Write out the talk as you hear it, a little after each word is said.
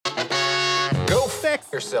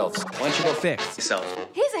fix yourselves. Why don't you go fix Yourself.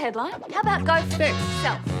 Here's a headline. How about go fix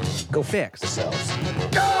yourself? Go fix. Yourselves.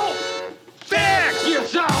 Go fix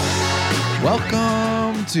yourself.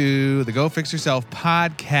 Welcome to the Go Fix Yourself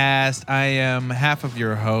podcast. I am half of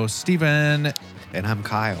your host, Steven. And I'm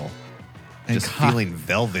Kyle. And Just feeling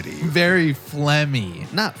velvety. Very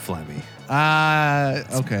phlegmy. Not phlegmy.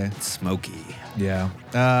 Okay. Smoky. Yeah.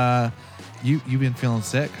 You've been feeling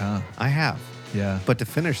sick, huh? I have. Yeah. But to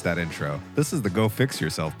finish that intro, this is the Go Fix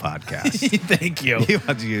Yourself podcast. Thank you. you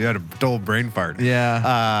had a total brain fart.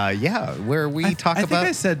 Yeah. Where we I talk think about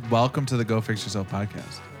I said welcome to the Go Fix Yourself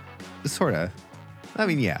podcast. sort of. I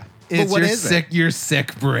mean, yeah. It's but what your is sick, your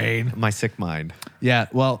sick brain. it? My sick mind. Yeah,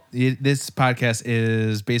 well, this podcast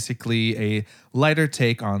is basically a lighter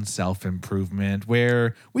take on self-improvement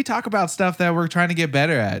where we talk about stuff that we're trying to get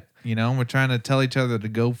better at. You know, we're trying to tell each other to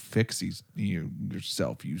go fix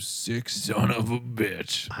yourself, you sick son of a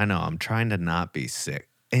bitch. I know. I'm trying to not be sick.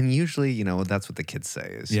 And usually, that's what the kids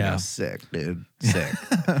say is, sick, dude. Sick.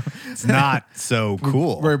 It's not so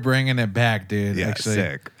cool. We're bringing it back, dude. Yeah, actually.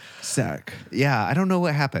 sick. Sick. Yeah, I don't know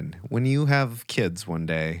what happened. When you have kids one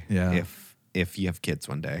day, Yeah. if you have kids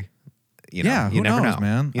one day, you Who never knows, know.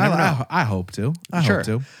 man? You never know. I hope to. I Sure. hope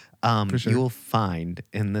to. For sure. You will find,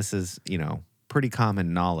 and this is, pretty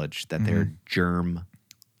common knowledge, that they're germ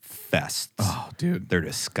fests. Oh, dude. They're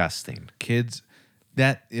disgusting. Kids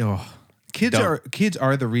Don't.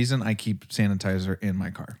 are the reason I keep sanitizer in my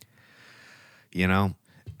car.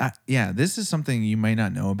 Yeah, this is something you might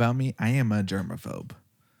not know about me. I am a germaphobe.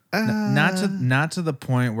 Not to the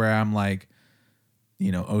point where I'm like,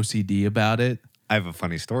 OCD about it. I have a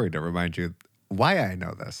funny story to remind you why I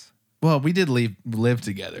know this. Well, we did live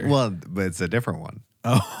together. Well, but it's a different one.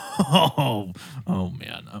 Oh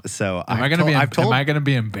man. So Am I gonna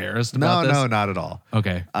be embarrassed about this? No, not at all.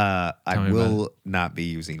 Okay. I Tell me will not be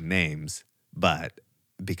using names, but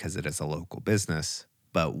because it is a local business.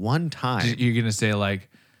 But one time, You're gonna say like,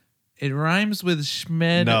 it rhymes with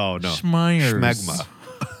Schmed. No. Schmeyers. Schmegma.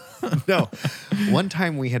 No, one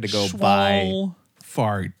time we had to go buy. Schwall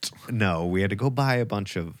fart. No, we had to go buy a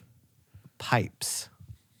bunch of pipes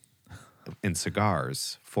and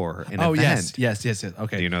cigars for an event. Yes.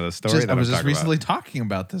 Okay. Do you know the story that I was I'm just talking recently about? talking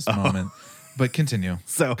about this moment, but continue.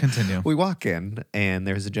 So continue. We walk in, and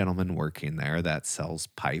there's a gentleman working there that sells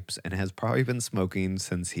pipes and has probably been smoking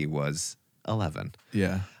since he was 11.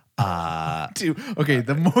 Yeah. Dude, okay,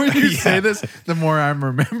 the more you say this, the more I'm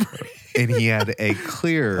remembering. And he had a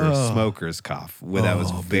clear smoker's cough that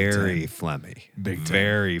was very phlegmy. Big time.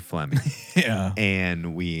 Very phlegmy. Yeah.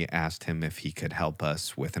 And we asked him if he could help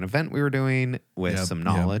us with an event we were doing with Yep, some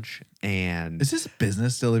knowledge. And Is this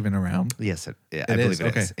business still even around? yes, I It believe is? it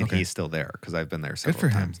is. Okay, And okay. he's still there because I've been there Good several for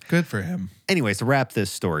him. times. Good for him. Anyways, to wrap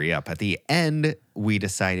this story up, at the end, we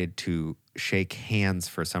decided to shake hands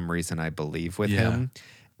for some reason, I believe, with Yeah. him.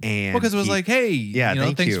 And Because it was like, hey, yeah,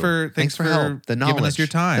 thanks for help. The knowledge, giving us your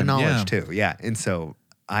time. the knowledge Yeah. too. Yeah, and so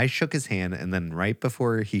I shook his hand, and then right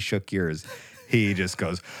before he shook yours, he just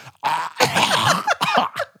goes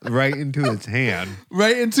right into his hand,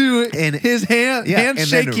 Right into And- his hand, yeah, and then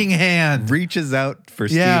handshaking hand. reaches out for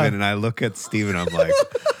Yeah. Steven, and I look at Steven, I'm like,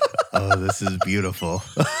 oh, this is beautiful.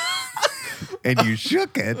 And you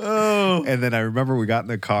shook it. Oh. And then I remember we got in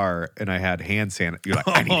the car, and I had hand sanitizer. You're like,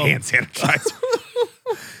 I need hand sanitizer.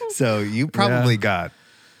 So you probably got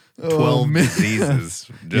 12 man. diseases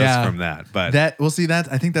just Yeah. from that. But I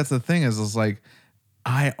think that's the thing is like,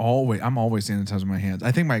 I'm always sanitizing my hands.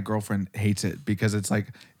 I think my girlfriend hates it because it's like,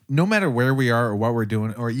 no matter where we are or what we're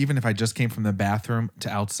doing, or even if I just came from the bathroom to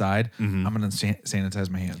outside, I'm going to sanitize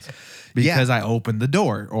my hands because I opened the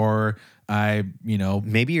door or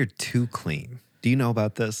maybe you're too clean. Do you know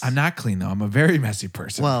about this? I'm not clean though. I'm a very messy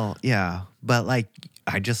person. Well, yeah. But like,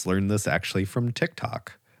 I just learned this actually from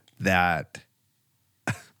TikTok that,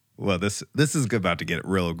 well, this is about to get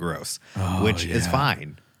real gross, which is yeah.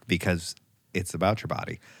 fine because it's about your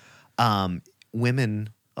body. Women,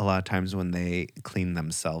 a lot of times when they clean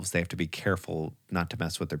themselves, they have to be careful not to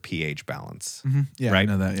mess with their pH balance. yeah, I right?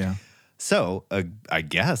 know that. Yeah. So I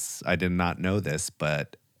guess I did not know this,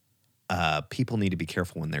 but people need to be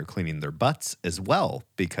careful when they're cleaning their butts as well,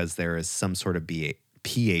 because there is some sort of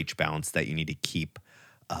pH balance that you need to keep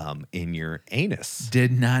in your anus.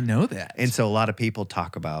 Did not know that. And so a lot of people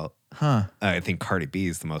talk about, I think Cardi B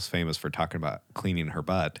is the most famous for talking about cleaning her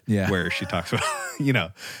butt, Yeah. where she talks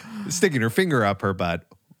about, sticking her finger up her butt.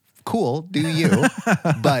 Cool, do you?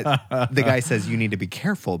 But the guy says you need to be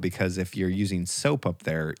careful because if you're using soap up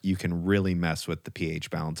there, you can really mess with the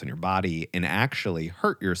pH balance in your body and actually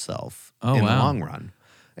hurt yourself in the long run.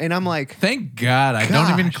 And I'm like, Thank God I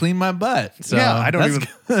don't even Gosh. clean my butt. So yeah, I don't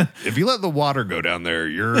that's even. If you let the water go down there,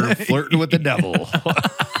 you're flirting with the devil.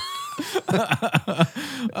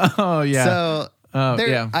 Oh yeah. So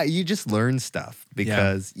yeah. you just learn stuff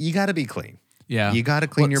because you got to be clean. Yeah. You got to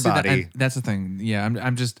clean your see, body. that's the thing. Yeah.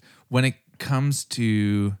 I'm just, when it comes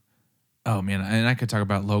to, oh man, and I could talk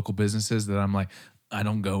about local businesses that I'm like, I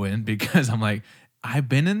don't go in because I'm like, I've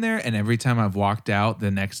been in there and every time I've walked out,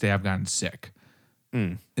 the next day I've gotten sick.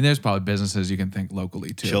 And there's probably businesses you can think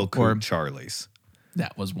locally too. Chilcoot Charlie's.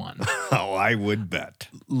 That was one. Oh, I would bet.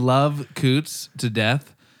 Love Coots to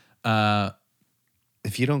death.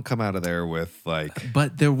 If you don't come out of there with like,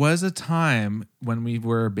 But there was a time when we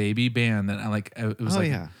were a baby band that I like, it was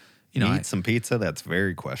you know, eat some pizza, that's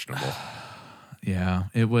very questionable. yeah,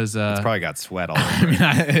 it was, It's probably got sweat all over. I mean,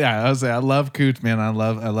 I was like, I love Coots, man. I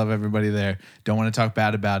love everybody there. Don't want to talk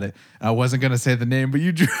bad about it. I wasn't gonna say the name, but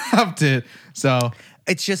you dropped it. So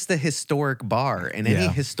It's just a historic bar, and any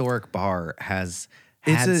Yeah. historic bar has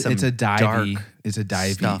it's had some a divey. dark It's a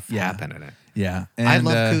divey stuff yeah. happen in it. Yeah, I and,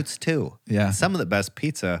 love Coots too. yeah. Some of the best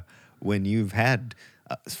pizza when you've had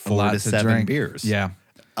 4 lot to to 7 drink. beers. Yeah,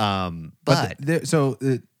 But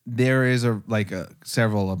there is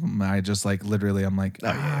several of them. I just like literally. I'm like,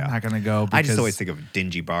 yeah. I'm not gonna go. Because, I just always think of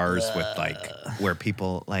dingy bars with like where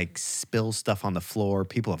people like spill stuff on the floor.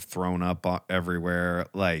 People have thrown up everywhere.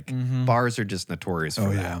 Like bars are just notorious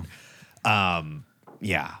for that.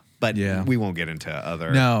 Yeah, but Yeah. we won't get into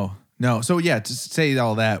other. no. So yeah, to say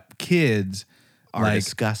all that, kids are like,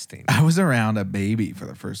 disgusting. I was around a baby for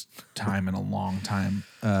the first time in a long time.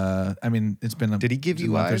 I mean, it's been Did he give you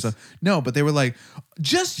month or eyes? so. No, but they were like,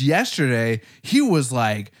 just yesterday, he was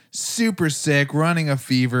like super sick, running a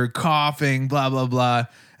fever, coughing, blah, blah, blah.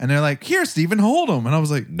 And they're like, here, Steven, hold him. And I was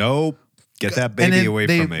like, Nope. Get that and baby then away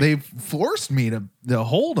from me. They forced me to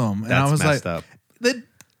hold him. And I That's was messed like, up. the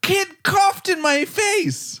kid coughed in my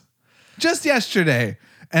face just yesterday.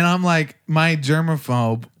 And I'm like, my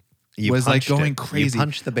germaphobe You was like punched going it. crazy. You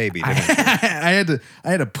punched the baby, didn't you? I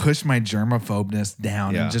had to push my germaphobeness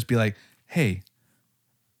down Yeah. and just be like, hey,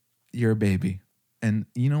 you're a baby. And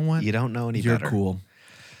you know what? You don't know any You're better. cool.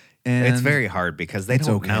 And It's very hard because they It's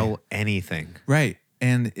don't okay. know anything. right.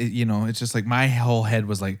 And it's just like my whole head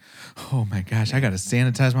was like, oh my gosh, I got to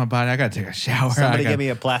sanitize my body. I got to take a shower. Somebody give me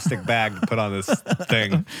a plastic bag to put on this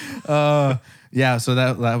thing. Yeah, so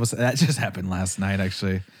that just happened last night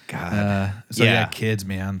actually. God. So Yeah. yeah, kids,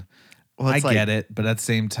 man. Well, I it's like- get it, but at the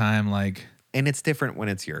same time, like, And it's different when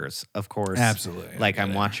it's yours, of course. Absolutely. Like I I'm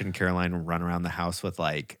get it. watching Caroline run around the house with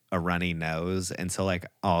like a runny nose. And so like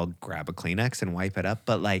I'll grab a Kleenex and wipe it up.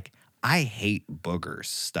 But like I hate boogers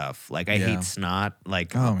stuff. Like I Yeah. hate snot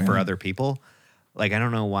like Oh, for man. other people. Like I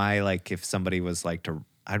don't know why, like if somebody was like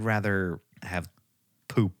I'd rather have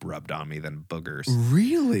poop rubbed on me than boogers.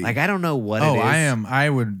 really? Like I don't know what it is. I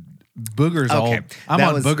would boogers Okay. I'm that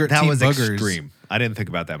on was, booger That team was boogers. extreme. I didn't think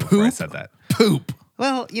about that before I Poop? said that. Poop.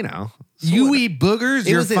 Well, you know. You sort of. eat boogers, It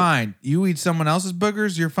you're was a- fine. You eat someone else's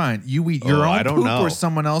boogers, you're fine. You eat your Oh, own I don't poop know. or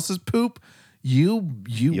someone else's poop, you'll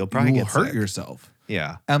probably will get hurt sick. yourself.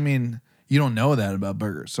 Yeah. I mean, you don't know that about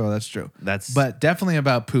burgers, so that's true. That's- but definitely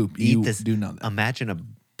about poop. Eat You this. do know that. Imagine a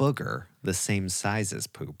booger the same size as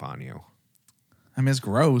poop on you. I mean, it's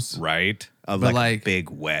gross. Right? But Like like- a big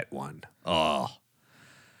wet one. Oh.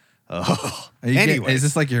 Are you Anyways. is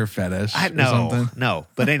this like your fetish or No, something? no.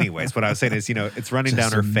 But anyways, what I was saying is, it's running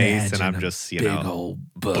Just down her face, and imagine I'm a just, big old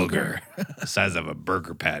booger the size of a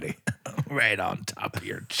burger patty. right on top of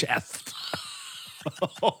your chest.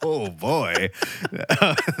 Oh boy,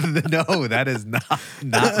 no, that is not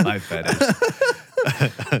my fetish.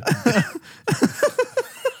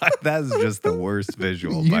 That's just the worst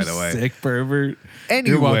visual, You by the way. sick pervert.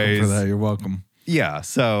 You're welcome Anyways. for that. You're welcome. Yeah,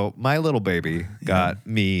 so my little baby got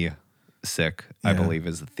me sick, I Yeah. believe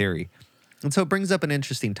is the theory. And so it brings up an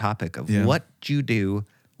interesting topic of Yeah. what you do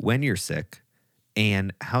when you're sick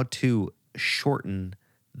and how to shorten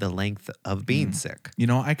the length of being sick. You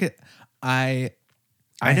know, I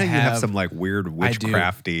know you have some like weird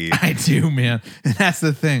witchcrafty. I do, man. And that's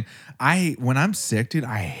the thing. When I'm sick, dude,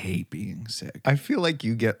 I hate being sick. I feel like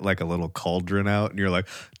you get like a little cauldron out and you're like,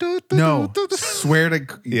 No, swear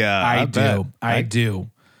to Yeah, I I bet. do. I do.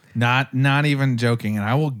 Not even joking. And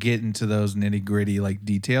I will get into those nitty gritty like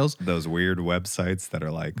details. those weird websites that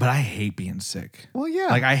are like, But I hate being sick. well, yeah.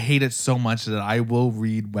 Like I hate it so much that I will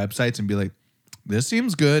read websites and be like, this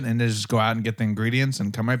seems good, and then just go out and get the ingredients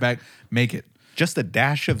and come right back, make it. just a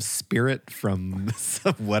dash of spirit from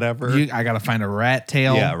some whatever. I gotta find a rat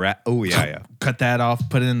tail. yeah, oh, yeah. Cut that off,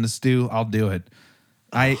 put it in the stew. I'll do it.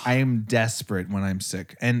 I am desperate when I'm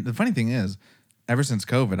sick. And the funny thing is, ever since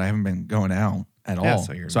COVID, I haven't been going out. at Yeah, all.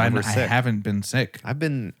 so you're I never sick. haven't been sick. I've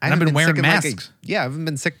been wearing sick in masks. I haven't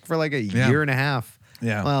been sick for like a year and a half.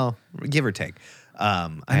 Yeah. Well, give or take. I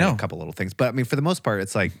had know. a couple little things, but I mean, for the most part,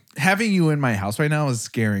 it's like Having you in my house right now is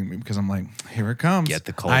scaring me because I'm like, here it comes. Get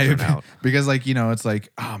the cauldron out. Because like, it's like,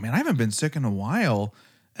 oh man, I haven't been sick in a while.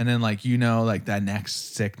 And then like, like that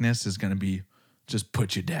next sickness is going to be just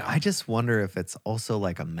put you down. I just wonder if it's also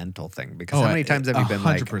like a mental thing because Oh, how many times have you been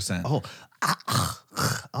 100%.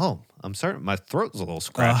 like, I'm starting, my throat's a little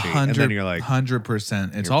scratchy, and then you're like,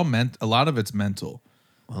 100%. It's all a lot of it's mental.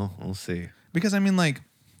 well, we'll see. Because I mean, like,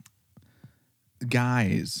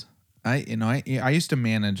 guys, I used to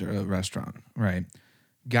manage a restaurant, right?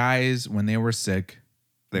 Guys, when they were sick,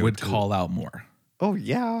 They would would call out more Oh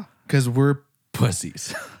yeah, because we're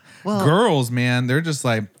pussies. Well- Girls, man, they're just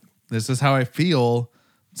like, this is how I feel.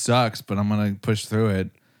 Sucks, but I'm gonna push through it.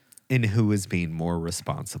 and who is being more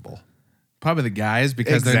responsible? Probably the guys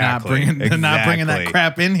because Exactly. they're not bringing that Exactly.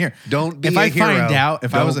 crap in here. Don't be if a I hero. find out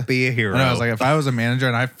if I was Don't be a hero. I was like, if I was a manager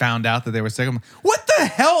and I found out that they were sick, I'm like, what the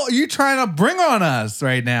hell are you trying to bring on us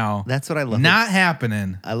right now? That's what I love. Not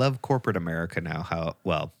happening. I love corporate America now. How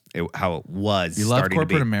it was. You love starting corporate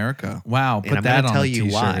to be. America. Wow. Put And I'm that going to on tell a you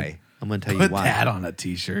t-shirt. why. I'm going to tell you Put why. that on a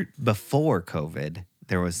t-shirt. Before COVID,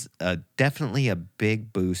 there was definitely a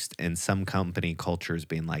big boost in some company cultures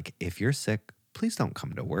being like, if you're sick, please don't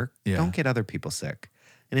come to work. Yeah. Don't get other people sick.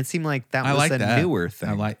 And it seemed like that I was like a that. newer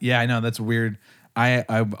thing. I know that's weird.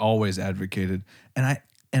 I've always advocated, and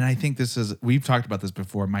I think this is, we've talked about this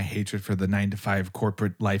before. My hatred for the 9-to-5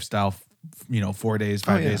 corporate lifestyle, 4 days,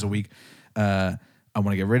 5 days a week. I want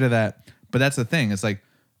to get rid of that. But that's the thing. It's like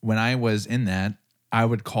when I was in that, I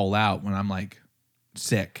would call out when I'm like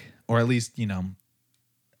sick, or at least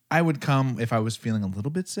I would come if I was feeling a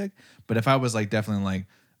little bit sick. But if I was like definitely like,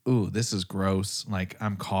 ooh, this is gross. Like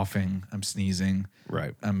I'm coughing, I'm sneezing.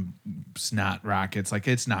 Right. Snot rockets. Like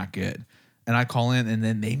it's not good. And I call in and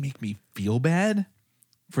then they make me feel bad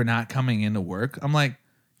for not coming into work. I'm like,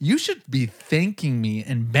 you should be thanking me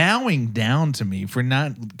and bowing down to me for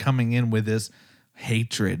not coming in with this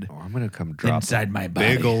hatred Oh, I'm going to come drop inside a my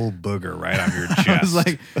body. big old booger right on your chest. I was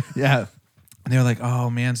like, yeah. And they're like, oh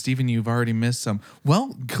man, Steven, you've already missed some.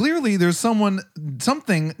 Well, clearly there's something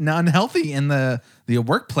unhealthy in the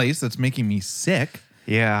workplace that's making me sick.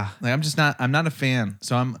 yeah. Like I'm not a fan.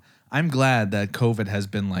 So I'm glad that COVID has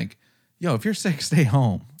been like, yo, if you're sick, stay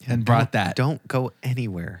home and brought that. Don't go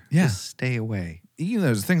anywhere. Yeah. Just stay away.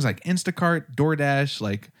 There's things like Instacart, DoorDash,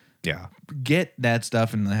 like Yeah. get that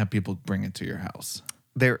stuff and have people bring it to your house.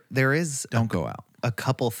 There is Don't go out. a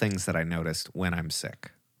couple things that I noticed when I'm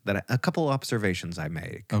sick. A couple observations I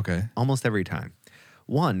make. Okay. Almost every time.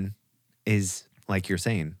 One is, like you're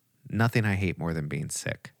saying, nothing I hate more than being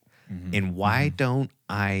sick. Mm-hmm. And why don't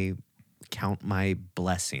I count my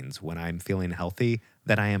blessings when I'm feeling healthy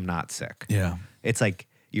that I am not sick? Yeah. It's like,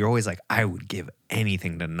 you're always like, I would give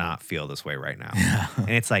anything to not feel this way right now. And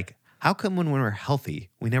it's like, how come when we're healthy,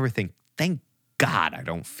 we never think, thank God I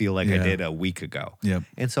don't feel like I Yeah. did a week ago. Yep.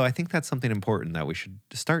 And so I think that's something important that we should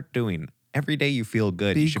start doing. Every day you feel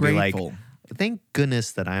good. Be You should grateful. be like, thank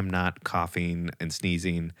goodness that I'm not coughing and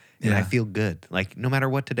sneezing and I Yeah. feel good. Like no matter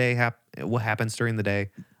what what happens during the day,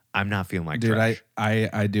 I'm not feeling like Dude, trash.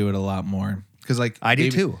 I do it a lot more. Because like I do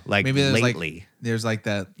too. Like there's lately. there's like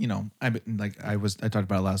that, I talked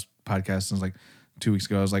about it last podcast and it was like 2 weeks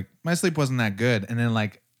ago. I was like, my sleep wasn't that good. And then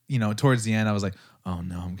like, towards the end, I was like, oh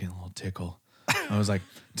no, I'm getting a little tickle. I was like,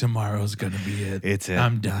 tomorrow's gonna be it. It's it.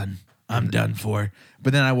 I'm done. I'm done for.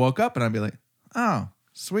 But then I woke up and I'd be like, oh,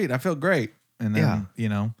 sweet, I feel great. And then,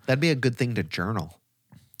 That'd be a good thing to journal.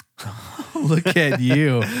 look at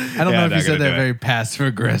you. I don't Yeah, know I'm if not you said gonna that do it. very passive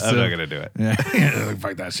aggressive. I'm not gonna do it. Yeah.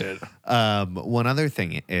 Fuck that shit. One other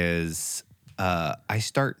thing is I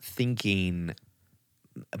start thinking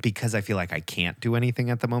because I feel like I can't do anything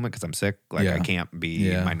at the moment because I'm sick. Like Yeah. I can't be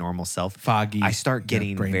Yeah. my normal self. Foggy. I start Yeah,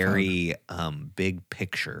 getting brain very big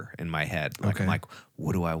picture in my head. Like I'm Okay. like,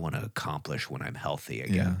 what do I want to accomplish when I'm healthy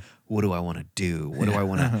again? Yeah. What do I want to do? What do I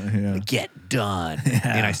want to Yeah. get done?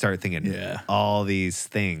 And I start thinking Yeah. all these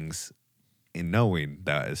things and knowing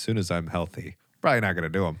that as soon as I'm healthy, probably not going to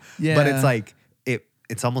do them. But Yeah. it's like,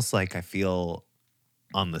 it's almost like I feel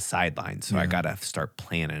on the sidelines. So I got to start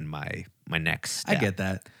planning my next step. I get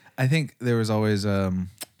that. I think there was always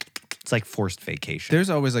It's like forced vacation. there's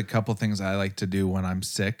always a couple things I like to do when I'm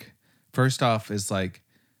sick. First off is like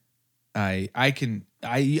I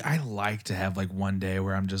like to have like one day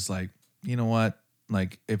where I'm just like, you know what?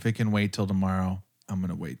 Like if it can wait till tomorrow, I'm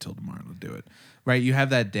gonna wait till tomorrow to do it. Right? You have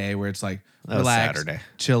that day where it's like That was relax, Saturday.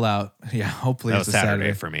 chill out. Yeah, hopefully that it's was a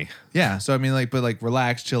Saturday for me. Yeah. So I mean, like, but like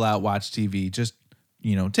relax, chill out, watch TV, just relax,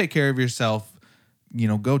 chill out, watch TV, just take care of yourself.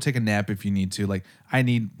 go take a nap if you need to. Like, I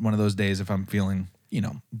need one of those days if I'm feeling,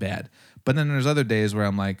 bad. But then there's other days where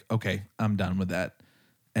I'm like, okay, I'm done with that,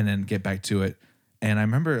 and then get back to it. And I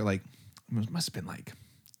remember, like, it must have been like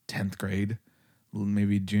 10th grade,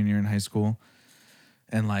 maybe junior in high school.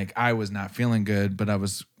 And like, I was not feeling good, but I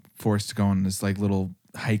was forced to go on this like little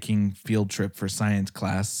hiking field trip for science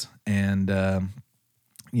class. And,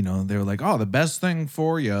 they were like, oh, the best thing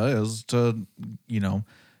for you is to,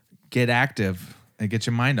 get active and get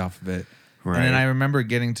your mind off of it. Right. And then I remember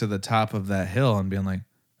getting to the top of that hill and being like,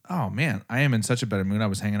 oh man, I am in such a better mood. I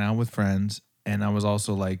was hanging out with friends. And I was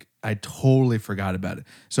also like, I totally forgot about it.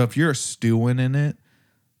 So if you're stewing in it,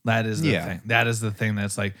 that is the thing. That is the thing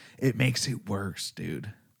that's like, it makes it worse,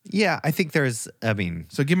 dude. Yeah, I think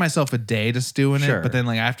So give myself a day to stew in it, but then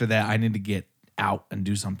like after that, I need to get out and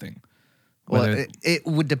do something. Well, it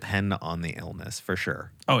would depend on the illness for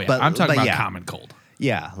sure. Oh yeah, I'm talking about common cold.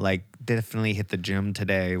 Yeah, like definitely hit the gym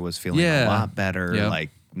today. Was feeling a lot better. Yep. Like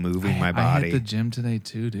moving my body. I hit the gym today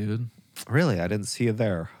too, dude. Really, I didn't see you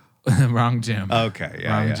there. Wrong gym. Okay,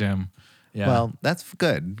 yeah, wrong gym. Yeah. Well, that's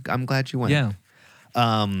good. I'm glad you went. Yeah.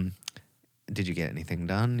 Did you get anything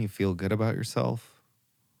done? You feel good about yourself?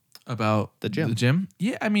 About the gym? The gym?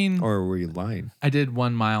 Yeah, I mean, or were you lying? I did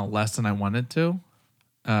 1 mile less than I wanted to.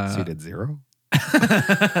 So you did 0?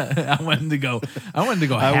 I wanted to go half. I wanted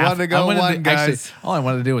to go one, guys. Actually, all I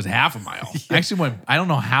wanted to do was half a mile. I actually went, I don't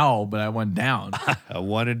know how, but I went down. I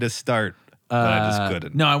wanted to start, but I just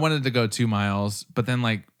couldn't. No, I wanted to go 2 miles, but then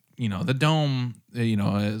like, the dome,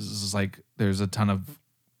 is like, there's a ton of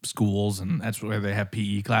schools and that's where they have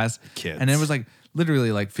PE class. Kids. And it was like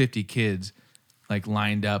literally like 50 kids like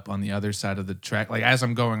lined up on the other side of the track. Like as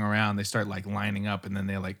I'm going around, they start like lining up and then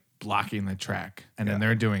they're like blocking the track. And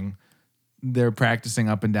then they're practicing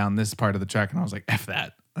up and down this part of the track. And I was like, F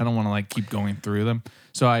that. I don't want to like keep going through them.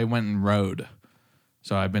 So I went and rode.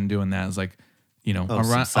 So I've been doing that. It's like, I'll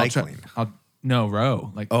run, cycling. No,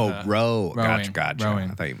 row. Like row. Rowing, Gotcha.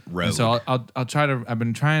 Rowing. I thought you rode. And so I'll try to. I've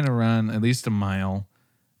been trying to run at least a mile,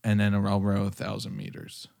 and then I'll row 1,000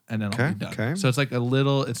 meters, and then I'll be done. Okay. So it's like a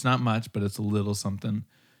little. It's not much, but it's a little something.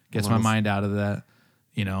 Gets my mind out of that,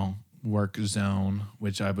 work zone,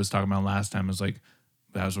 which I was talking about last time. Is like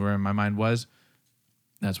that was where my mind was.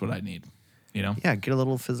 That's what I need. Yeah, get a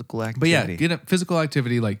little physical activity. But yeah, get a physical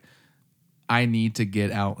activity. Like I need to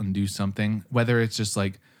get out and do something, whether it's just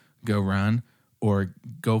like go run. Or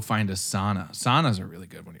go find a sauna. Saunas are really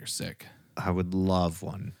good when you're sick. I would love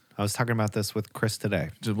one. I was talking about this with Chris today.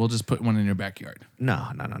 We'll just put one in your backyard. No.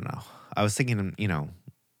 I was thinking,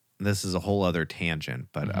 this is a whole other tangent,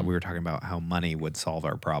 but we were talking about how money would solve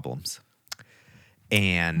our problems.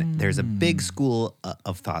 And there's a big school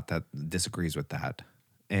of thought that disagrees with that.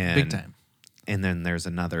 And, big time. And then there's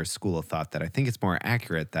another school of thought that I think it's more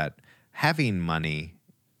accurate that having money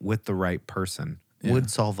with the right person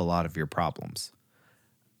would solve a lot of your problems.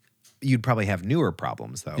 You'd probably have newer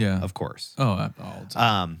problems, though, of course. Oh, all the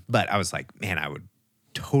time. But I was like, man, I would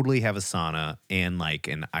totally have a sauna and like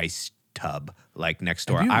an ice tub like next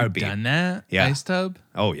door. Have you I ever would be done that? Yeah. Ice tub?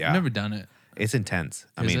 Oh yeah. I've never done it. It's intense.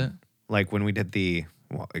 I Is mean, it? like when we did the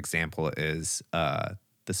example is the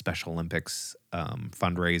Special Olympics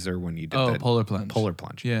fundraiser when you did the polar plunge. Polar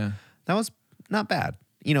plunge. Yeah. That was not bad.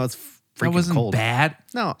 It's freaking That wasn't cold. bad.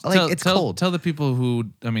 No, like it's cold. Tell the people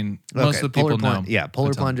who, most of the people know. Yeah,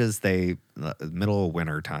 polar plunges, middle of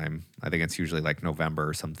winter time. I think it's usually like November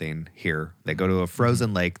or something here. They go to a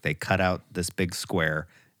frozen lake, they cut out this big square,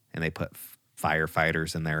 and they put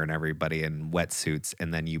firefighters in there and everybody in wetsuits.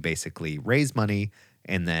 And then you basically raise money,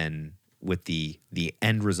 and then with the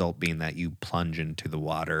end result being that you plunge into the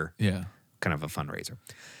water. Yeah. Kind of a fundraiser.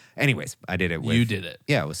 Anyways, I did it with... You did it.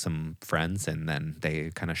 Yeah, with some friends, and then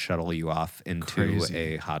they kind of shuttle you off into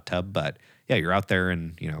a hot tub. But yeah, you're out there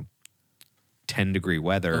in, 10-degree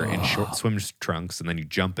weather in short swim trunks, and then you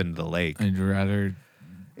jump into the lake. I'd rather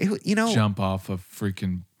jump off a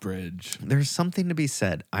freaking bridge. There's something to be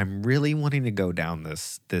said. I'm really wanting to go down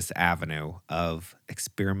this avenue of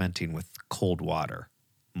experimenting with cold water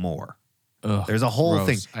more. Ugh, there's a whole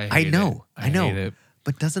gross. thing. I know. I know. hate it.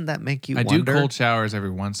 But doesn't that make you I wonder? do cold showers every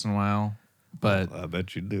once in a while, but I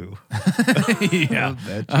bet you do. yeah,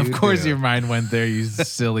 of course your mind went there, you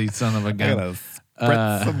silly son of a I gun. gotta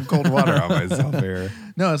spritz some cold water on myself here.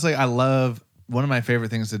 No, it's like I love, one of my favorite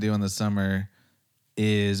things to do in the summer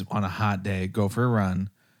is on a hot day, go for a run,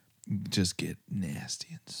 just get nasty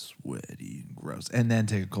and sweaty and gross, and then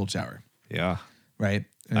take a cold shower. Yeah. Right?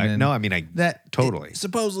 Totally.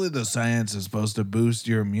 Supposedly the science is supposed to boost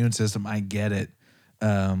your immune system. I get it.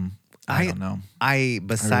 I don't know.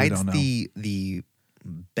 Besides don't know. the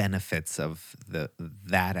benefits of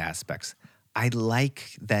that aspects, I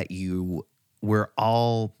like that we're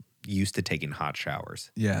all used to taking hot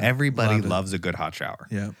showers. Yeah, Everybody love it. loves a good hot shower.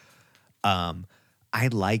 Yeah. I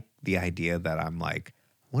like the idea that I'm like,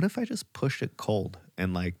 what if I just push it cold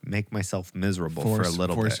and like make myself miserable for a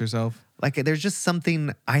little force bit? yourself. Like there's just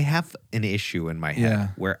something, I have an issue in my head Yeah.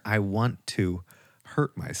 where I want to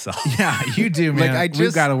hurt myself. Yeah, you do, man. Like,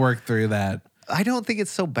 We've got to work through that. I don't think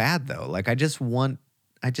it's so bad though. Like I just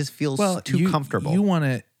feel too comfortable. You want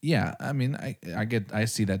to, yeah. I mean, I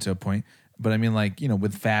see that to a point, but I mean, like,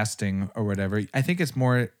 with fasting or whatever, I think it's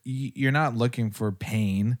more, you're not looking for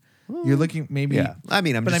pain. You're looking maybe. Yeah. I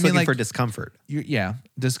mean, I'm just looking for discomfort.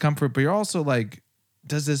 Discomfort, but you're also like,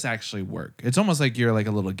 does this actually work? It's almost like you're like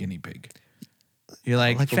a little guinea pig. You're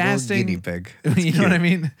like Like fasting. a little guinea pig. You That's know what I cute.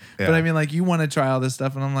 mean? Yeah. But I mean, like, you want to try all this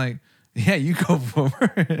stuff, and I'm like, yeah, you go for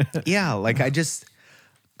it. Yeah, like I just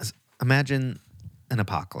imagine an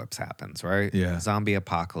apocalypse happens, right? Yeah. Zombie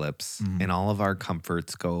apocalypse, and all of our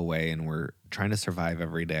comforts go away, and we're trying to survive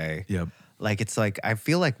every day. Yep. Like it's like I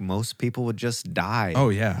feel like most people would just die. Oh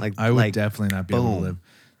yeah, like I would like, definitely not be able to boom. live.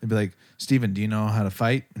 They'd be like, Steven, do you know how to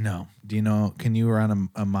fight? No. Do you know? Can you run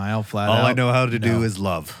a mile flat All out? I know how to do No. is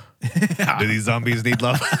love. Do these zombies need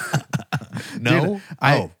love? No.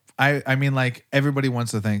 Dude, I mean, like, everybody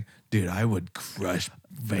wants to think, dude, I would crush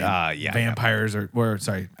vampires or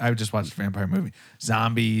sorry, I just watched a vampire movie.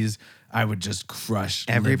 Zombies, I would just crush.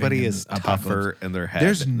 Everybody living in is apocalypse. tougher in their head.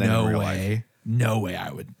 There's than no in real way, life.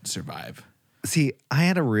 I would survive. See, I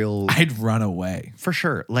had a real I'd run away. for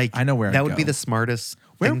sure. Like I know where that I'd would be go. the smartest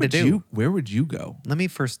Where thing would to do. you? Where would you go? Let me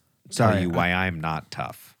first tell Sorry, you why I'm not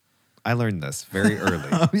tough. I learned this very early.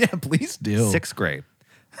 Oh yeah, please do. Sixth grade.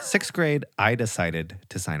 Sixth grade, I decided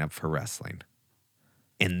to sign up for wrestling.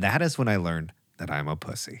 And that is when I learned that I'm a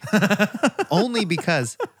pussy. Only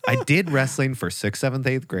because I did wrestling for 6th, 7th,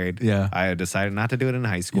 8th grade. Yeah. I had decided not to do it in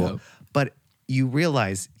high school. Yep. But you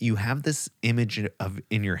realize you have this image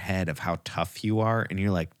in your head of how tough you are. And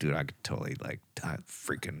you're like, dude, I could totally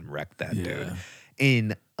freaking wreck that dude.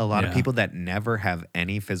 And a lot of Yeah. people that never have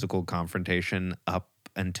any physical confrontation up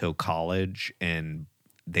until college and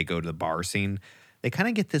they go to the bar scene, they kind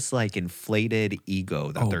of get this like inflated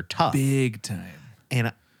ego that they're tough. big time.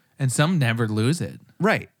 And some never lose it.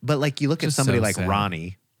 right. But like you look at Just somebody so like sad.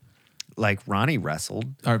 Ronnie, like Ronnie wrestled.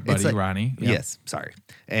 Our It's buddy like- Ronnie. Yep. Yes, sorry.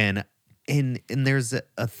 And there's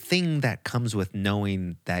a thing that comes with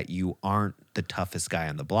knowing that you aren't the toughest guy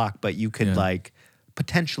on the block, but you could Yeah. like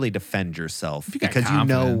potentially defend yourself If you got because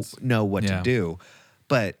confidence. you know what Yeah. to do.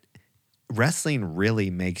 But wrestling really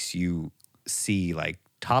makes you see like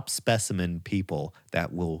top specimen people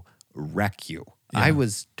that will wreck you. I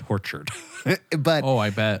was tortured. but Oh, I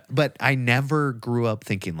bet. but I never grew up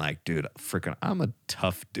thinking like, dude, freaking I'm a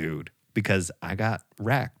tough dude because I got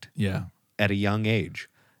wrecked Yeah. at a young age.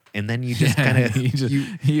 And then you just kind of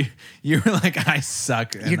you were like, I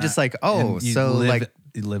suck. You're just like, oh, so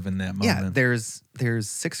you live in that moment. yeah, there's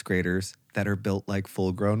 6th graders that are built like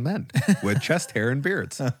full-grown men with chest hair and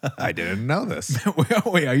beards. I didn't know this.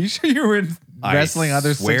 Wait, are you sure you were wrestling other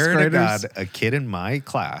I sixth swear to graders? God, a kid in my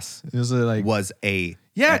class It was like, was a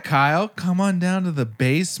yeah, Kyle, come on down to the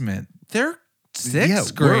basement. They're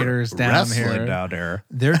sixth we're graders down wrestling here. down there.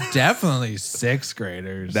 They're definitely sixth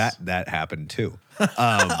graders. That happened too.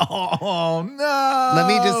 oh no! Let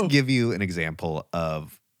me just give you an example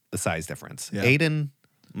of the size difference. Yeah. Aiden,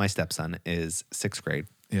 my stepson, is 6th grade.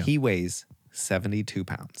 Yeah. He weighs 72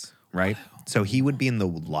 pounds, right? So he would be in the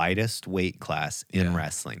lightest weight class in Yeah.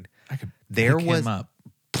 wrestling. I could There pick was him up.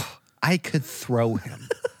 I could throw him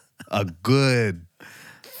a good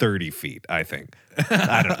 30 feet, I think.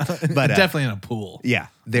 I don't know. But Definitely in a pool. yeah,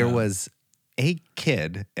 there was a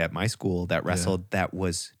kid at my school that wrestled that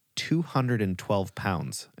was 212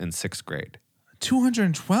 pounds in 6th grade.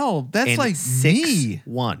 212. That's And like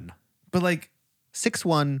 6'1". But like,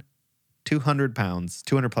 6'1", 200 pounds,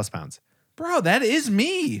 200 plus pounds. bro, that is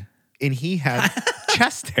me. And he had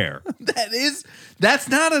chest hair. That's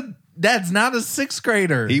not a sixth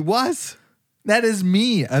grader. He was. That is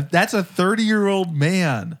me. That's a 30-year-old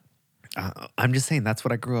man. I'm just saying that's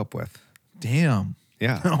what I grew up with. Damn.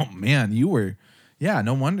 Yeah. Oh man, you were. Yeah,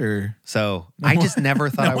 no wonder. So I just never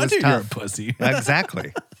thought No I was wonder you're a tough. pussy.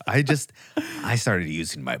 Exactly. I started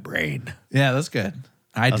using my brain. Yeah, that's good.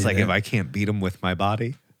 I was did like, it. if I can't beat him with my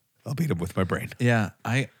body, I'll beat him with my brain. Yeah,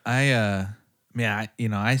 I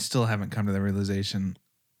still haven't come to the realization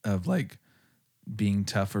of like being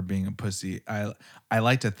tough or being a pussy. I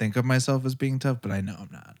like to think of myself as being tough, but I know I'm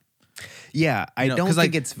not. Yeah, I know, don't 'cause,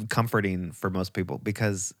 think like- it's comforting for most people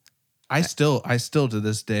because I still to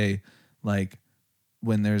this day, like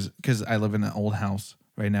when there's, because I live in an old house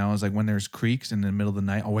right now, is like when there's creaks in the middle of the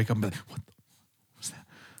night, I'll wake up and be like, what the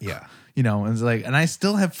Yeah. You know, and it's like, and I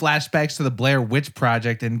still have flashbacks to the Blair Witch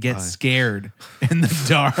Project and get scared in the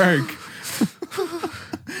dark.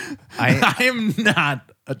 I am not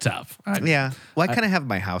a tough. Yeah. Well, I kind of have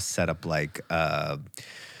my house set up like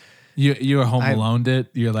You were home alone it.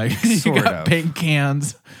 You're like you Sort got of. paint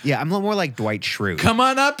cans. yeah, I'm more like Dwight Schrute. Come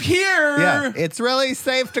on up here. Yeah, it's really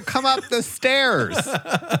safe to come up the stairs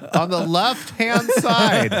on the left-hand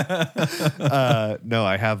side. No,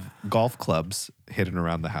 I have golf clubs hidden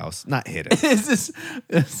around the house. Not hidden. Is this?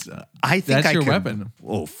 I think That's your could- weapon.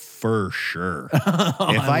 Oh, for sure. If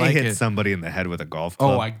I like hit it. somebody in the head with a golf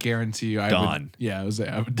club, I guarantee you, I Done. would. Yeah,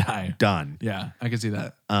 I would die. done. Yeah, I can see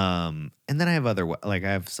that. And then I have I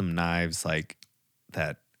have some knives like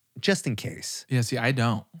that just in case. Yeah, see, I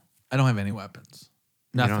don't have any weapons.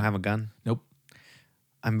 You Nothing. don't have a gun? Nope.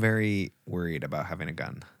 I'm very worried about having a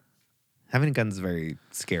gun. Having a gun is very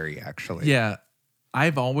scary, actually. Yeah,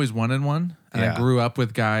 I've always wanted one, and I Yeah. grew up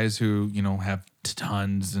with guys who have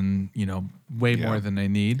tons and way Yeah. more than they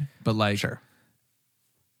need. But like, Sure.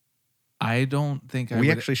 I don't think I We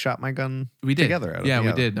would- actually shot my gun we did together. Yeah,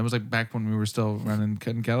 we did. That was like back when we were still running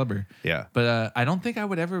Cut and Caliber. Yeah, But I don't think I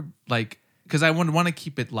would ever because I would want to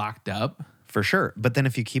keep it locked up. for sure. But then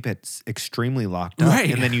if you keep it extremely locked up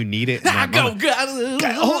Right. and then you need it in that Go, moment,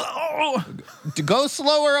 go, to go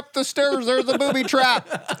slower up the stairs, there's a booby trap.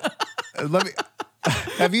 Let me.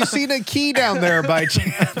 Have you seen a key down there by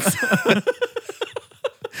chance?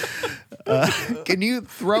 Can you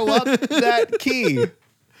throw up that key?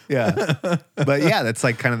 Yeah, but yeah, that's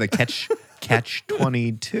like kind of the catch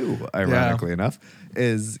 22. Ironically enough,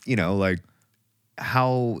 is like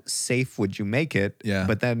how safe would you make it? Yeah.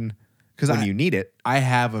 but then 'Cause when I- you need it, I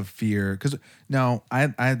have a fear because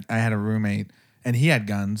I had a roommate and he had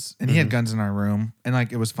guns and he had guns in our room and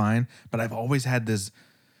like it was fine. But I've always had this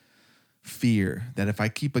fear that if I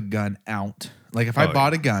keep a gun out, like if I Oh,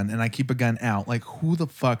 bought a gun and I keep a gun out, like who the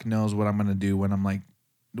fuck knows what I'm gonna do when I'm like,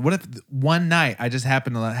 what if one night I just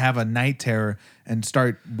happen to have a night terror and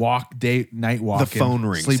start night walking, the phone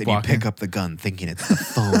rings and you sleepwalking. pick up the gun thinking it's the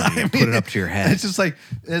phone and you put it up to your head. It's just like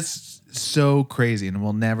it's so crazy and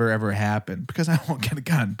will never ever happen because I won't get a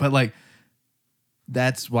gun. But like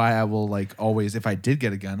that's why I will like always, if I did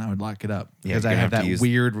get a gun, I would lock it up Yeah, because you're I gonna have have that to use-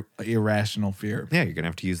 weird irrational fear. Yeah, you're gonna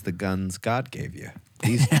have to use the guns God gave you.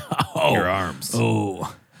 These your arms.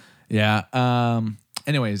 Oh, yeah.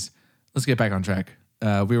 Anyways, let's get back on track.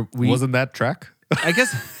 We Wasn't that track? I guess.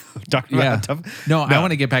 Talking Yeah. about tough. No, I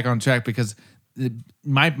want to get back on track because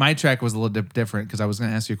my track was a little different because I was going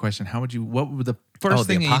to ask you a question. What would the first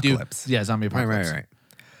the thing that you do? apocalypse. Yeah, zombie apocalypse.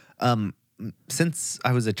 Right. Since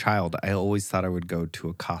I was a child, I always thought I would go to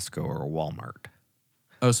a Costco or a Walmart.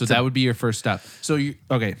 Oh, so that would be your first step. So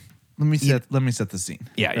okay. Let me set the scene.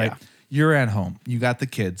 Yeah, yeah. You're at home. You got the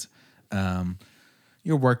kids.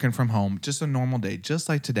 You're working from home. Just a normal day, just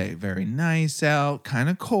like today. Very nice out, kind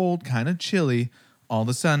of cold, kind of chilly. All of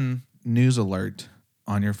a sudden, news alert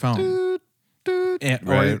on your phone. And-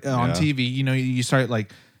 Right, or on yeah. TV. You start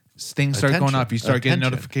like things start going Attention. up. You start getting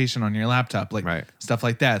Attention. notification on your laptop, like Right. stuff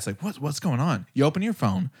like that. It's like what's going on? You open your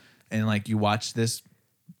phone and like you watch this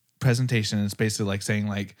presentation. And it's basically like saying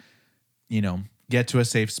like, get to a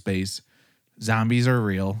safe space. Zombies are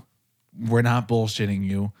real. We're not bullshitting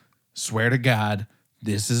you. Swear to God,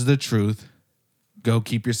 this is the truth. Go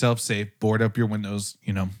keep yourself safe. Board up your windows.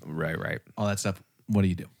 Right. All that stuff. What do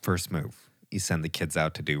you do? First move. You send the kids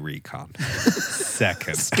out to do recon.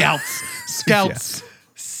 Second. Scouts.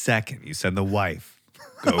 Second, you send the wife.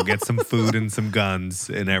 Go get some food and some guns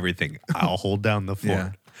and everything. I'll hold down the fort.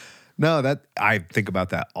 Yeah. No, I think about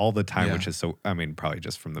that all the time, Yeah. which is so, probably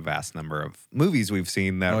just from the vast number of movies we've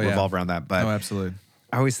seen that Oh, yeah. revolve around that. But Oh, absolutely.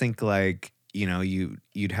 I always think like,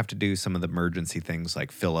 you'd have to do some of the emergency things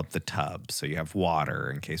like fill up the tub so you have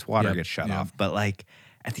water in case water Yep, gets shut yep. off. But like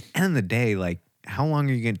at the end of the day, like how long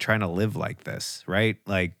are you trying to live like this, right?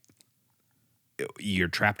 Like you're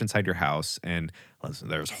trapped inside your house and listen,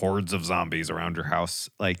 there's hordes of zombies around your house.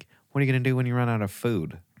 Like what are you going to do when you run out of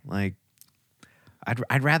food? Like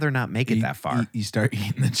I'd rather not make it that far. You start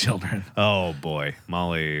eating the children. Oh boy,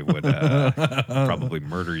 Molly would probably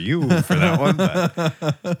murder you for that one.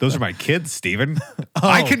 But those are my kids, Steven.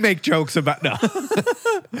 I can make jokes about no.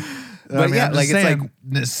 But yeah, I'm like just it's saying, like,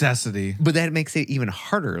 necessity. but that makes it even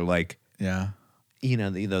harder. Like Yeah.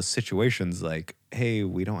 those situations, like, hey,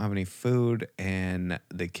 we don't have any food, and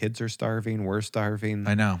the kids are starving. We're starving.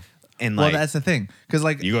 I know. And Well, like, that's the thing. Because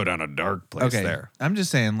like, you go down a dark place okay, there. I'm just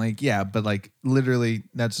saying, like, yeah, but like, literally,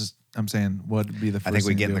 that's just. I'm saying, what would be the first? I think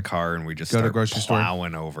we thing get to in the do? car and we just Go to start grocery store.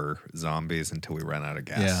 plowing over zombies until we run out of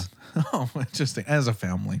gas. Yeah. Oh, interesting. As a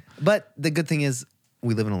family. But the good thing is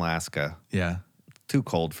we live in Alaska. Yeah. too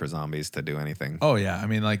cold for zombies to do anything. Oh yeah, I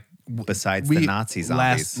mean like Besides the Nazi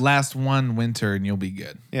zombies. Last one winter and you'll be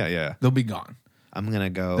good. Yeah. They'll be gone. I'm gonna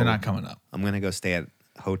go. They're not coming up. I'm gonna go stay at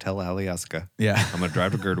Hotel Alyeska. Yeah. I'm gonna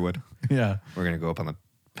drive to Girdwood. Yeah. We're gonna go up on the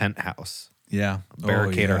penthouse. Yeah.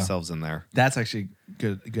 Barricade yeah. ourselves in there. That's actually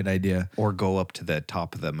good idea. Or go up to the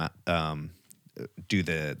top of the do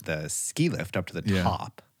the ski lift up to the Yeah.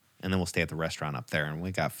 top, and then we'll stay at the restaurant up there, and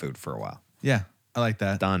we got food for a while. Yeah. I like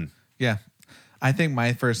that. Done. Yeah. I think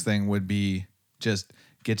my first thing would be just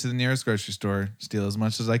get to the nearest grocery store, steal as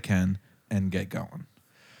much as I can, and get going.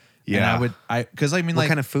 Yeah. And because I mean, What like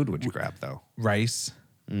kind of food would you grab though? rice.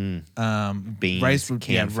 Beans, Rice would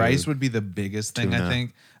canned rice food. would be the biggest thing. Tuna. I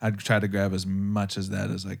think I'd try to grab as much as that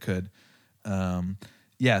as I could.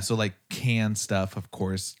 Yeah, so like canned stuff, of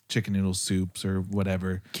course, chicken noodle soups or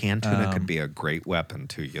whatever. Canned tuna could be a great weapon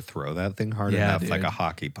too. You throw that thing hard Yeah, enough, like dude. a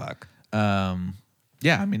hockey puck.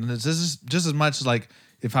 Yeah, I mean, this is just as much as like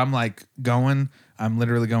if I'm like going, I'm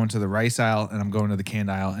literally going to the rice aisle and I'm going to the canned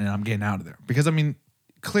aisle and I'm getting out of there. Because I mean,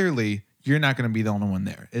 clearly you're not going to be the only one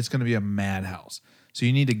there. It's going to be a madhouse. So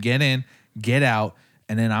you need to get in, get out,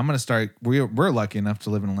 and then I'm going to start. We're lucky enough to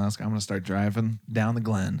live in Alaska. I'm going to start driving down the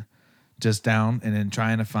Glen, just down, and then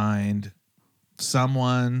trying to find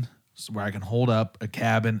someone where I can hold up a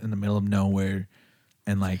cabin in the middle of nowhere,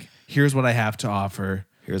 and like, here's what I have to offer.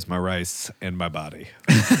 Here's my rice and my body.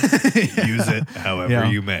 Use it however Yeah.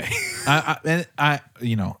 you may. I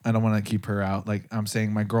don't want to keep her out. Like I'm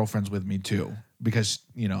saying, my girlfriend's with me too because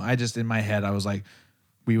I just in my head I was like,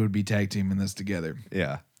 we would be tag teaming this together.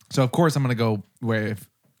 Yeah. So of course I'm gonna go where if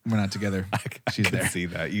we're not together, she's I can there. see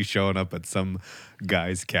that. You showing up at some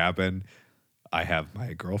guy's cabin. I have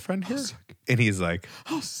my girlfriend here. And he's like,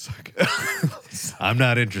 Oh, suck. I'm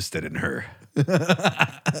not interested in her.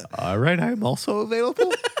 All right, I'm also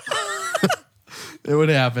available. It would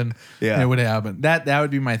happen. Yeah. It would happen. That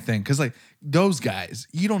would be my thing. Cause like those guys,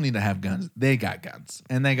 you don't need to have guns. They got guns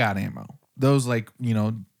and they got ammo. Those like,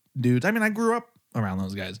 dudes. I mean, I grew up around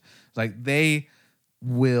those guys. Like they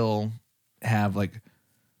will have like,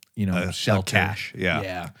 shelter. cache, yeah.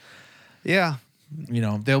 Yeah. Yeah.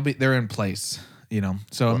 They're in place.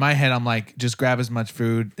 So in my head, I'm like, just grab as much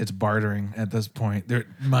food. It's bartering at this point. Their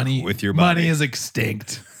money With your money body. is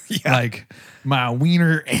extinct. Yeah. Like my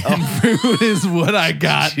wiener and food is what I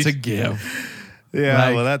got to give. Yeah.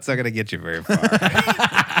 Like- Well, that's not going to get you very far.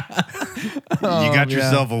 You got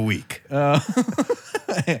yourself a week.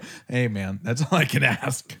 Hey man, that's all I can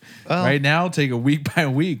ask. Right now, take a week by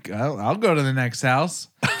week. I'll go to the next house.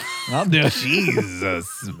 I'll do it. Jesus,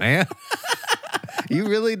 man. You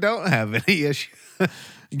really don't have any issue.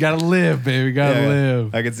 You gotta live, baby. Gotta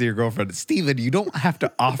live. I can see your girlfriend. Steven, you don't have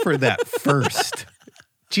to offer that first.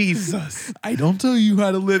 Jesus. I don't tell you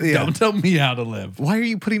how to live. Yeah. Don't tell me how to live. Why are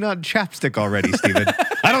you putting on chapstick already, Steven?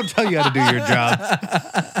 I don't tell you how to do your job.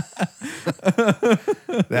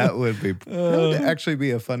 That would actually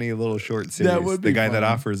be a funny little short series. That would be the guy that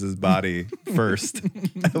fun. offers his body first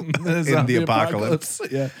in Zombie the apocalypse.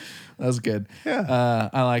 Yeah, that's good. Yeah.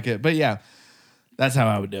 I like it. But yeah, that's how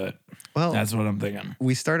I would do it. Well, That's what I'm thinking.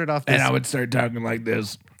 we started off this. And I would start talking like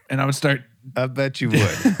this, and I would start. I bet you would.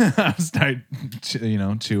 I would start,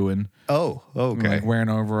 chewing. Oh, okay. Like wearing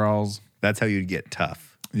overalls. That's how you'd get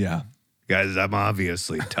tough. Yeah, Guys, I'm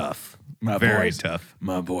obviously tough. my Very voice, tough.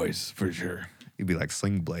 My voice for sure. You'd be like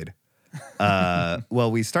Sling Blade.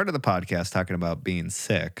 Well, we started the podcast talking about being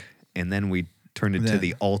sick, and then we turned it to Then-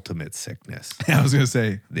 the ultimate sickness. I was gonna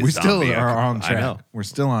say The we still zombie are on I track. know. We're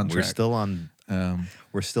still on track.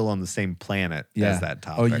 We're still on the same planet Yeah. as that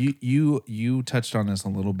Oh, topic. you touched on this a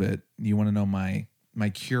little bit. You want to know my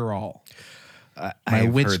cure all, my I've heard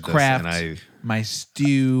this, witchcraft, and my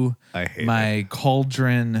stew, I hate my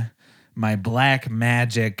cauldron, my black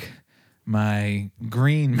magic, my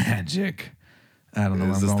green magic. I don't know.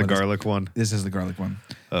 where is I'm this going the with this. garlic one? This is the garlic one.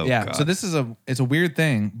 Oh, yeah. God. So this is it's a weird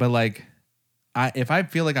thing, but like, if I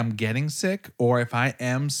feel like I'm getting sick or if I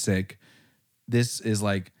am sick, this is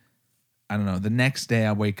like, I don't know. The next day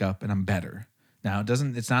I wake up and I'm better. Now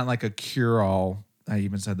it's not like a cure all. I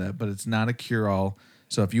even said that, but it's not a cure all.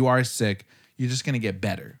 So if you are sick, you're just gonna get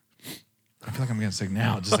better. I feel like I'm getting sick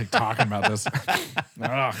now, just like talking about this.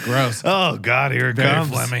 Oh, gross. Oh, God, here it Very comes.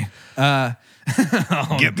 phlegmy.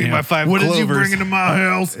 Get me my 5 What clovers. did you bring into my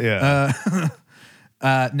house? Yeah.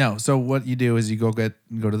 No. So what you do is you go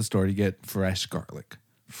to the store. You get fresh garlic,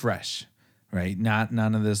 fresh, right? Not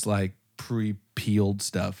none of this like pre-peeled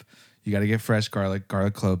stuff. You got to get fresh garlic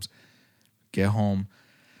cloves. Get home,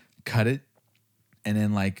 cut it, and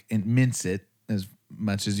then and mince it as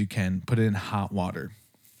much as you can. Put it in hot water.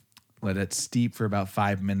 Let it steep for about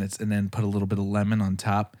 5 minutes, and then put a little bit of lemon on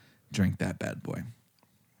top. Drink that bad boy.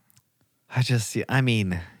 I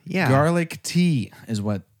mean, yeah. Garlic tea is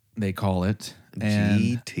what they call it. And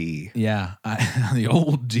GT. yeah, the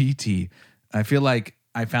old GT. I feel like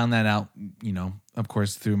I found that out, of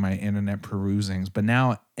course, through my internet perusings. But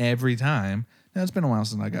now every time, now it's been a while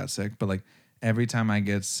since I got sick, but like every time I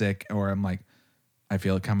get sick or I'm like, I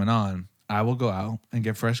feel it coming on, I will go out and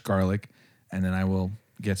get fresh garlic and then I will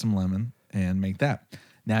get some lemon and make that.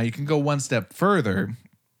 Now you can go one step further.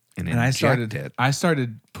 And I started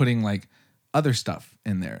it. putting like other stuff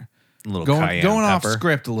in there. A little going cayenne off pepper.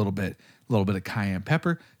 script a little bit of cayenne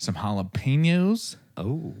pepper, some jalapenos.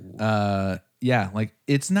 Oh. Yeah, like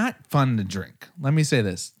it's not fun to drink. Let me say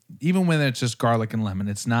this. Even when it's just garlic and lemon,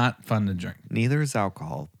 it's not fun to drink. Neither is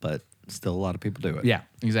alcohol, but still a lot of people do it. Yeah,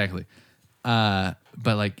 exactly. But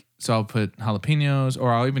like, so I'll put jalapenos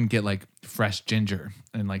or I'll even get like fresh ginger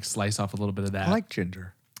and like slice off a little bit of that. I like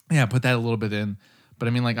ginger. Yeah, put that a little bit in. But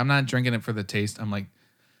I mean, like, I'm not drinking it for the taste. I'm like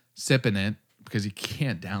sipping it because you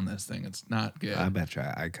can't down this thing. It's not good. I bet you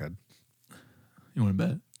I could. You want to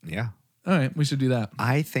bet? Yeah. All right, we should do that.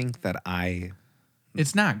 I think that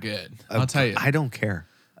It's not good. I'll tell you. I don't care.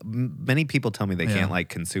 Many people tell me they Yeah. can't like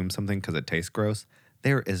consume something because it tastes gross.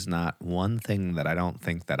 There is not one thing that I don't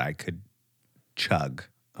think that I could chug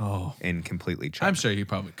and completely chug. I'm sure you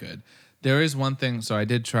probably could. There is one thing. So I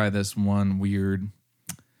did try this one weird,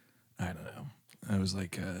 I don't know. It was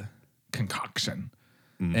like a concoction.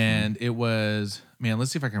 And it was, man,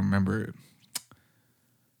 let's see if I can remember it.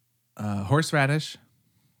 Horseradish,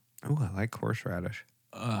 Oh, I like horseradish.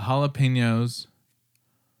 jalapenos,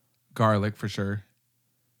 garlic for sure.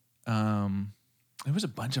 There was a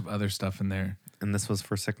bunch of other stuff in there. And this was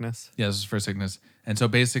for sickness? Yeah, this is for sickness. And so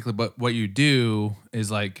basically, but what you do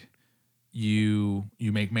is like you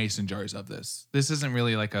make mason jars of this. This isn't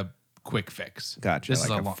really like a quick fix. Gotcha. This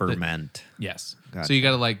Like is a ferment. Yes. Gotcha. So you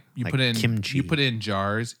got to like Like put in kimchi. You put it in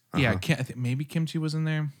jars. Yeah, Uh-huh. I think maybe kimchi was in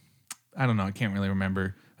there. I don't know. I can't really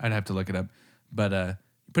remember. I'd have to look it up. But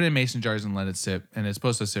you put it in mason jars and let it sit, and it's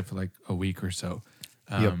supposed to sit for like a week or so.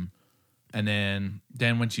 Yep. And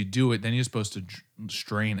then once you do it, then you're supposed to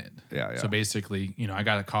strain it. Yeah. So basically, I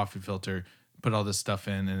got a coffee filter, put all this stuff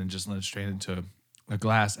in, and then just let it strain into a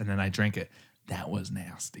glass, and then I drank it. That was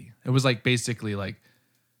nasty. It was like basically like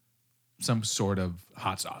some sort of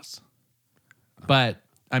hot sauce. But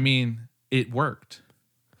I mean, it worked,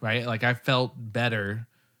 right? Like I felt better.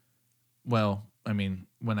 Well, I mean,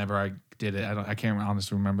 whenever I did it, I can't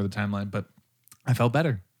honestly remember the timeline, but I felt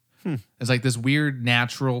better. It's like this weird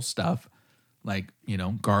natural stuff, like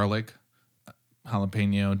garlic,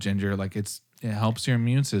 jalapeno, ginger. Like it helps your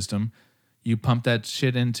immune system. You pump that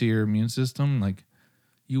shit into your immune system, like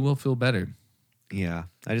you will feel better. Yeah.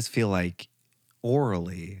 I just feel like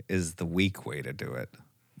orally is the weak way to do it.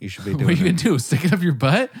 You should be What are doing you gonna it. do? Stick it up your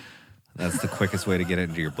butt? That's the quickest way to get it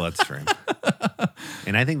into your bloodstream.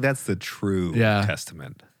 And I think that's the true Yeah.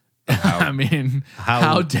 testament. I mean,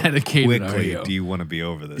 how dedicated are quickly you? do you want to be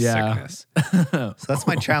over this Yeah. sickness? So that's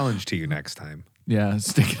my challenge to you next time. Yeah,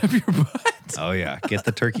 stick it up your butt. Oh, yeah. Get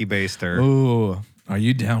the turkey baster. Oh, are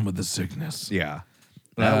you down with the sickness? Yeah.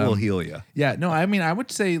 That will heal you. Yeah, no, I mean, I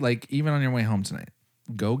would say like even on your way home tonight,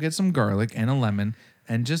 go get some garlic and a lemon,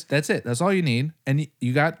 and just that's it. That's all you need, and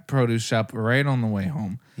you got produce shop right on the way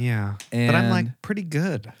home. Yeah. But I'm like And- pretty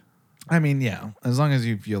good. I mean, yeah, as long as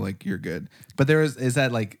you feel like you're good. But there is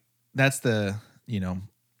that like that's the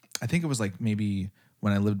I think it was like maybe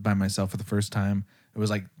when I lived by myself for the first time. It was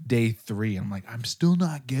like day 3. I'm like, I'm still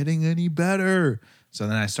not getting any better. So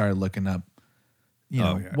then I started looking up,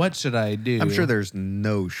 yeah. what should I do? I'm sure there's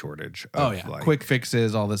no shortage of like quick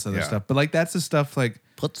fixes, all this other Yeah. stuff. But like that's the stuff like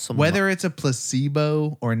put some whether it's a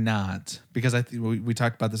placebo or not, because I think we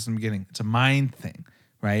talked about this in the beginning. It's a mind thing,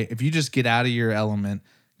 right? If you just get out of your element,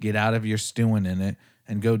 get out of your stewing in it,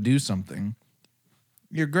 and go do something,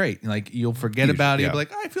 you're great. Like you'll forget Usually, about it. yeah. You'll be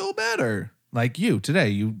like, I feel better. Like you today,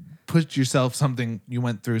 you put yourself you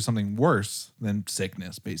went through something worse than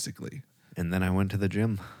sickness, basically. And then I went to the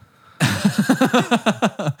gym.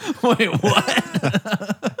 Wait,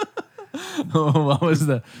 what? What was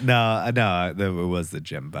the? No, it was the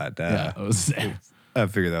gym, but Yeah, it was. I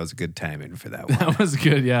figured that was a good timing for that one. That was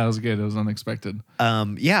good. Yeah, it was good. It was unexpected.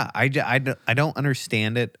 Yeah, I don't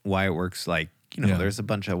understand it, why it works. Like, Yeah. there's a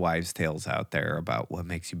bunch of wives' tales out there about what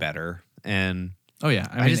makes you better. And Oh yeah,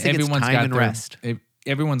 I just think it's time and rest.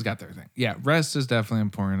 Everyone's got their thing. Yeah, rest is definitely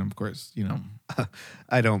important. Of course,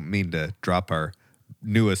 I don't mean to drop our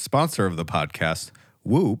newest sponsor of the podcast,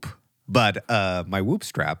 Whoop, but my Whoop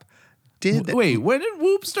strap did. Wait, when did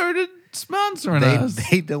Whoop started sponsoring us.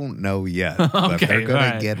 They don't know yet, but Okay, they're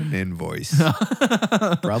gonna right. get an invoice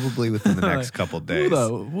probably within the next couple days.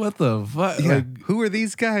 What the fuck? Yeah. Like, Who are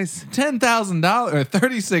these guys? $10,000 or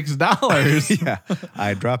 $36. Yeah,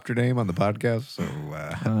 I dropped her name on the podcast. So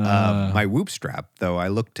my Whoop strap, though, I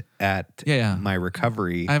looked at Yeah. my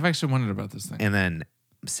recovery, I've actually wondered about this thing. and then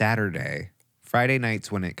Friday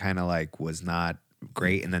nights when it kind of like was not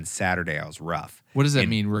great, and then Saturday I was rough. What does that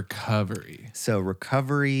mean, recovery? So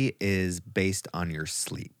recovery is based on your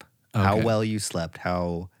sleep, how Okay. well you slept,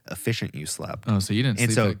 how efficient you slept. Oh, so you didn't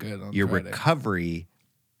And sleep so that good on your Friday. recovery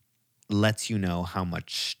lets you know how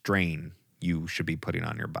much strain you should be putting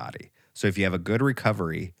on your body. So if you have a good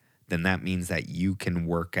recovery, then that means that you can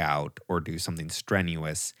work out or do something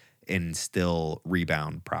strenuous and still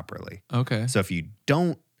rebound properly. Okay. So if you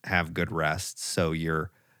don't have good rest, so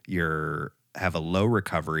you're have a low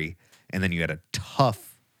recovery and then you had a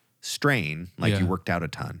tough strain, like Yeah. you worked out a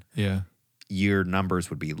ton, Yeah. your numbers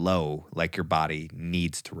would be low, like your body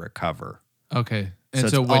needs to recover. Okay. So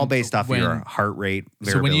it's all based off your heart rate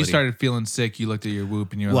variability. So when you started feeling sick, you looked at your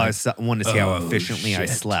Whoop and you were well, like, I wanted to see how "Oh, efficiently I shit."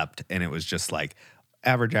 slept, and it was just like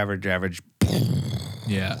average.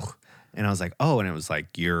 yeah. And I was like, oh, and it was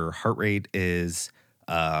like your heart rate is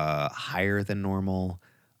higher than normal.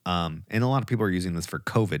 And a lot of people are using this for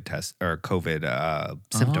COVID tests or COVID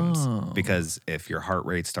symptoms Oh. because if your heart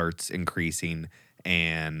rate starts increasing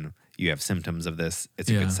and you have symptoms of this, it's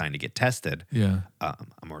a Yeah. good sign to get tested. Yeah.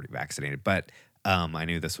 I'm already vaccinated, but I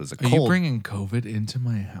knew this was a Are cold. you bringing COVID into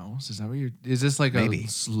my house? Is that what you're? Is this like Maybe. a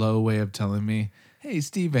slow way of telling me, "Hey,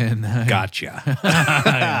 Steven,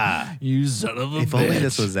 Gotcha. you son of a If bitch"? only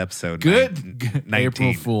this was episode good. 19.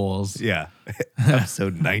 April Fools. Yeah.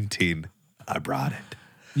 Episode 19. I brought it.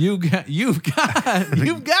 You've got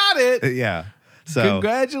it. Yeah. So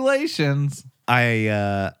Congratulations.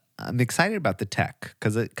 I'm excited about the tech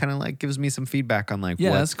because it kind of like gives me some feedback on like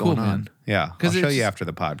Yeah, what's that's cool, going on. man. Yeah. 'Cause I'll show you it's- after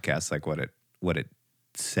the podcast like what it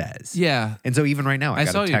says. Yeah. And so even right now I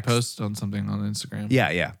got saw a you text. post on something on Instagram.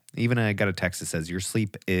 Yeah. Even I got a text that says your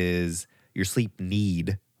sleep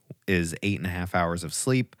need is 8.5 hours of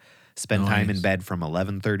sleep. Spend time in Nice. bed from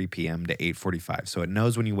 11:30 p.m. to 8:45. So it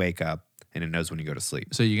knows when you wake up and it knows when you go to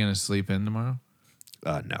sleep. So you're gonna sleep in tomorrow?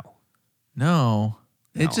 No. No.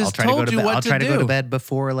 It No, just I'll try to told go to you bed. what I'll try to go do. to bed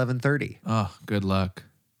before 11:30. Oh, good luck.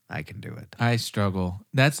 I can do it. I struggle.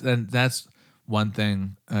 That's one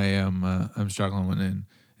thing I'm struggling with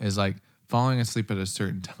is like falling asleep at a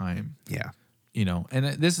certain time. Yeah. You know, and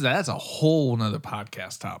that's a whole nother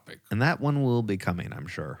podcast topic. And that one will be coming, I'm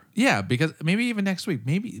sure. Yeah, because maybe even next week.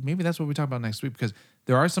 Maybe that's what we talk about next week because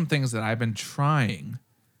there are some things that I've been trying,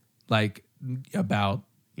 like about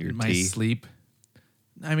Your my tea. sleep.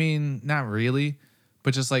 I mean, not really,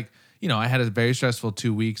 but just like, you know, I had a very stressful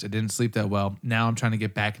 2 weeks. I didn't sleep that well. Now I'm trying to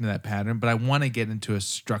get back into that pattern, but I want to get into a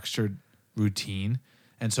structured routine.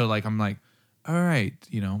 And so like I'm like, all right,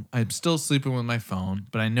 you know, I'm still sleeping with my phone,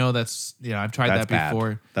 but I know that's, you know, I've tried That's that bad.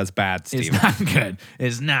 before. That's bad, It's Steve. not good.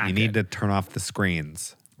 It's not You good. need to turn off the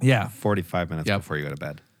screens Yeah. 45 minutes Yep. before you go to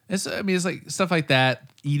bed. It's like stuff like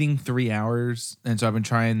that, eating 3 hours. And so I've been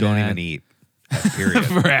trying Don't that even eat. Period.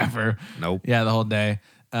 forever. Nope. Yeah, the whole day.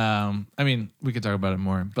 I mean, we could talk about it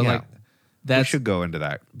more, but Yeah. like We that's should go into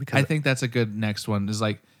that because I think that's a good next one is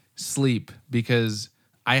like sleep because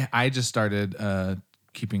I just started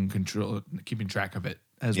keeping track of it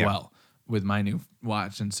as Yeah. well with my new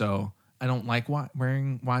watch, and so I don't like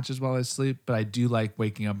wearing watches while I sleep, but I do like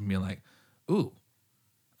waking up and being like, "Ooh,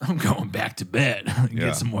 I'm going back to bed and Yeah.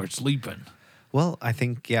 get some more sleeping." well, I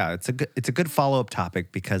think it's a good follow-up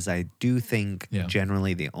topic because I do think Yeah.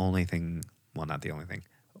 generally the only thing, well, not the only thing,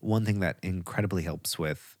 one thing that incredibly helps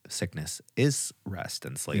with sickness is rest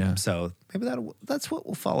and sleep. Yeah. So maybe that's what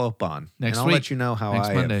we'll follow up on. Next and I'll week. let you know how Next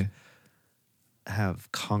I Monday.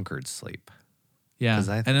 have conquered sleep. Yeah, 'Cause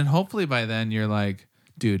I and then hopefully by then you're like,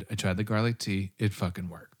 "Dude, I tried the garlic tea. It fucking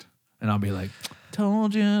worked." And I'll be like,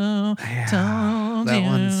 "Told you, told that you,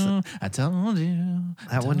 one's- I told you."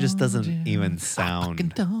 That one just told doesn't you, even I fucking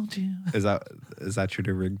sound. told you. Is that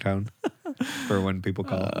your new ringtone for when people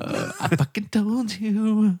call? I fucking told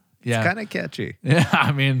you. Yeah, Kind of catchy. yeah.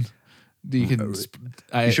 I mean, you can.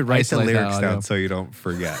 You should write the isolate that lyrics audio. down so you don't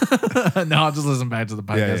forget. No, I'll just listen back to the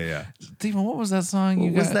podcast. yeah. Steven, what was that song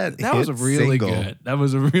you What was got? that That was hit really single? good. That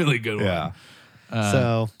was a really good one. Yeah.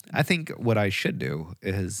 So I think what I should do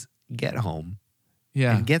is get home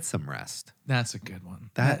Yeah. and get some rest. That's a good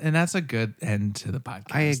one. That- And that's a good end to the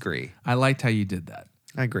podcast. I agree. I liked how you did that.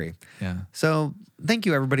 I agree. Yeah. So thank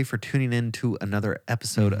you everybody for tuning in to another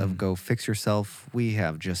episode Mm-hmm. of Go Fix Yourself. We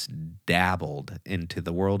have just dabbled into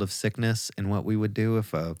the world of sickness and what we would do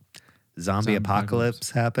if a zombie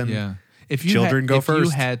apocalypse happen. Yeah. If Children go if first.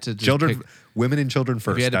 you had to just children, pick, women and children if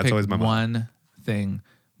first. you had to That's pick always my mom. one thing,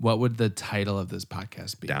 what would the title of this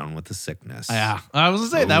podcast be? Down with the sickness. Yeah, I was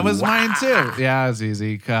gonna say that was mine too. Yeah, it's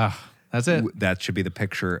easy. That's it. That should be the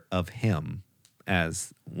picture of him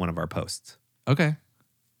as one of our posts Okay.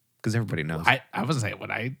 because everybody knows. I was gonna say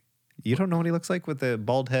what I. You don't know what he looks like with the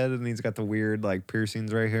bald head and he's got the weird like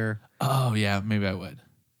piercings right here. Oh yeah, maybe I would.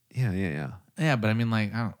 Yeah. Yeah, but I mean,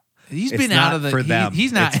 like, I don't. He's It's been not out of the. for them.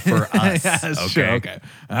 He's not It's for us. Yeah, that's Okay. true. Okay.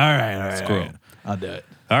 All right. Screw all right. him. I'll do it.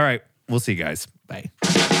 All right. We'll see you guys. Bye.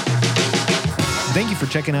 Thank you for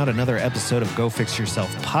checking out another episode of Go Fix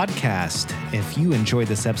Yourself podcast. If you enjoyed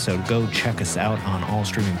this episode, go check us out on all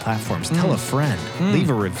streaming platforms. Tell a friend, leave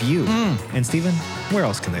a review. And Steven, where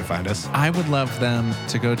else can they find us? I would love them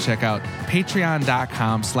to go check out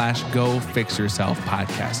patreon.com/Go Fix Yourself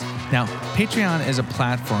podcast. Now, Patreon is a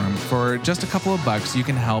platform for just a couple of bucks. You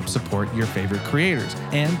can help support your favorite creators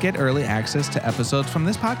and get early access to episodes from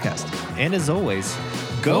this podcast. And as always,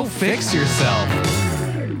 Go fix yourself.